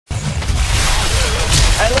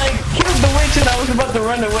reaction, I was about to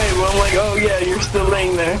run away, but I'm like, oh yeah, you're still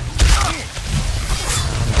laying there.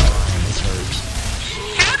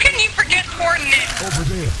 How can you forget coordinates? Over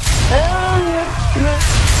there. Yeah.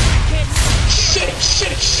 Shit,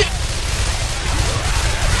 shit, shit!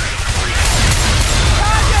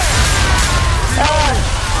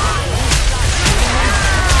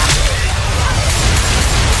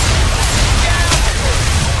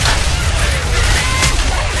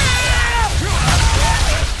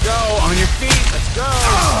 Go, on your feet, let's go!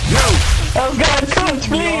 No! Oh god, coach,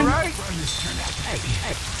 please! Alright?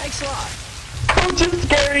 Hey, thanks a lot. Coach is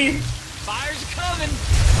scary! Fire's coming.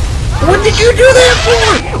 What did you do that for?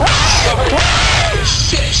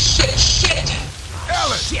 Shit, shit, shit!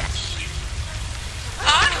 Alice! Shit!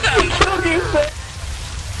 Awesome. Killed you, sir!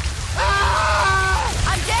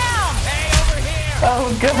 I'm down. Hey, over here. Oh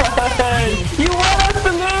god! You want us to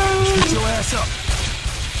lose! Get your ass up!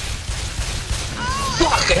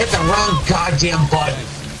 Fuck, I hit the wrong goddamn button.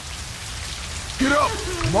 Get up!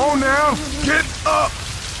 Come on now! Get up!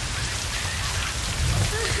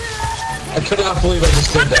 I could not believe I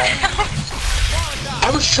just did that. I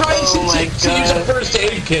was trying to use a first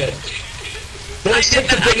aid kit. That's like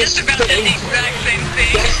the biggest I just about did the exact same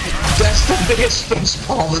thing. That's the biggest face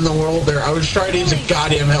palm in the world there. I was trying to use a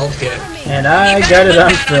goddamn health kit. And I got it on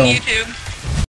Put that film. YouTube.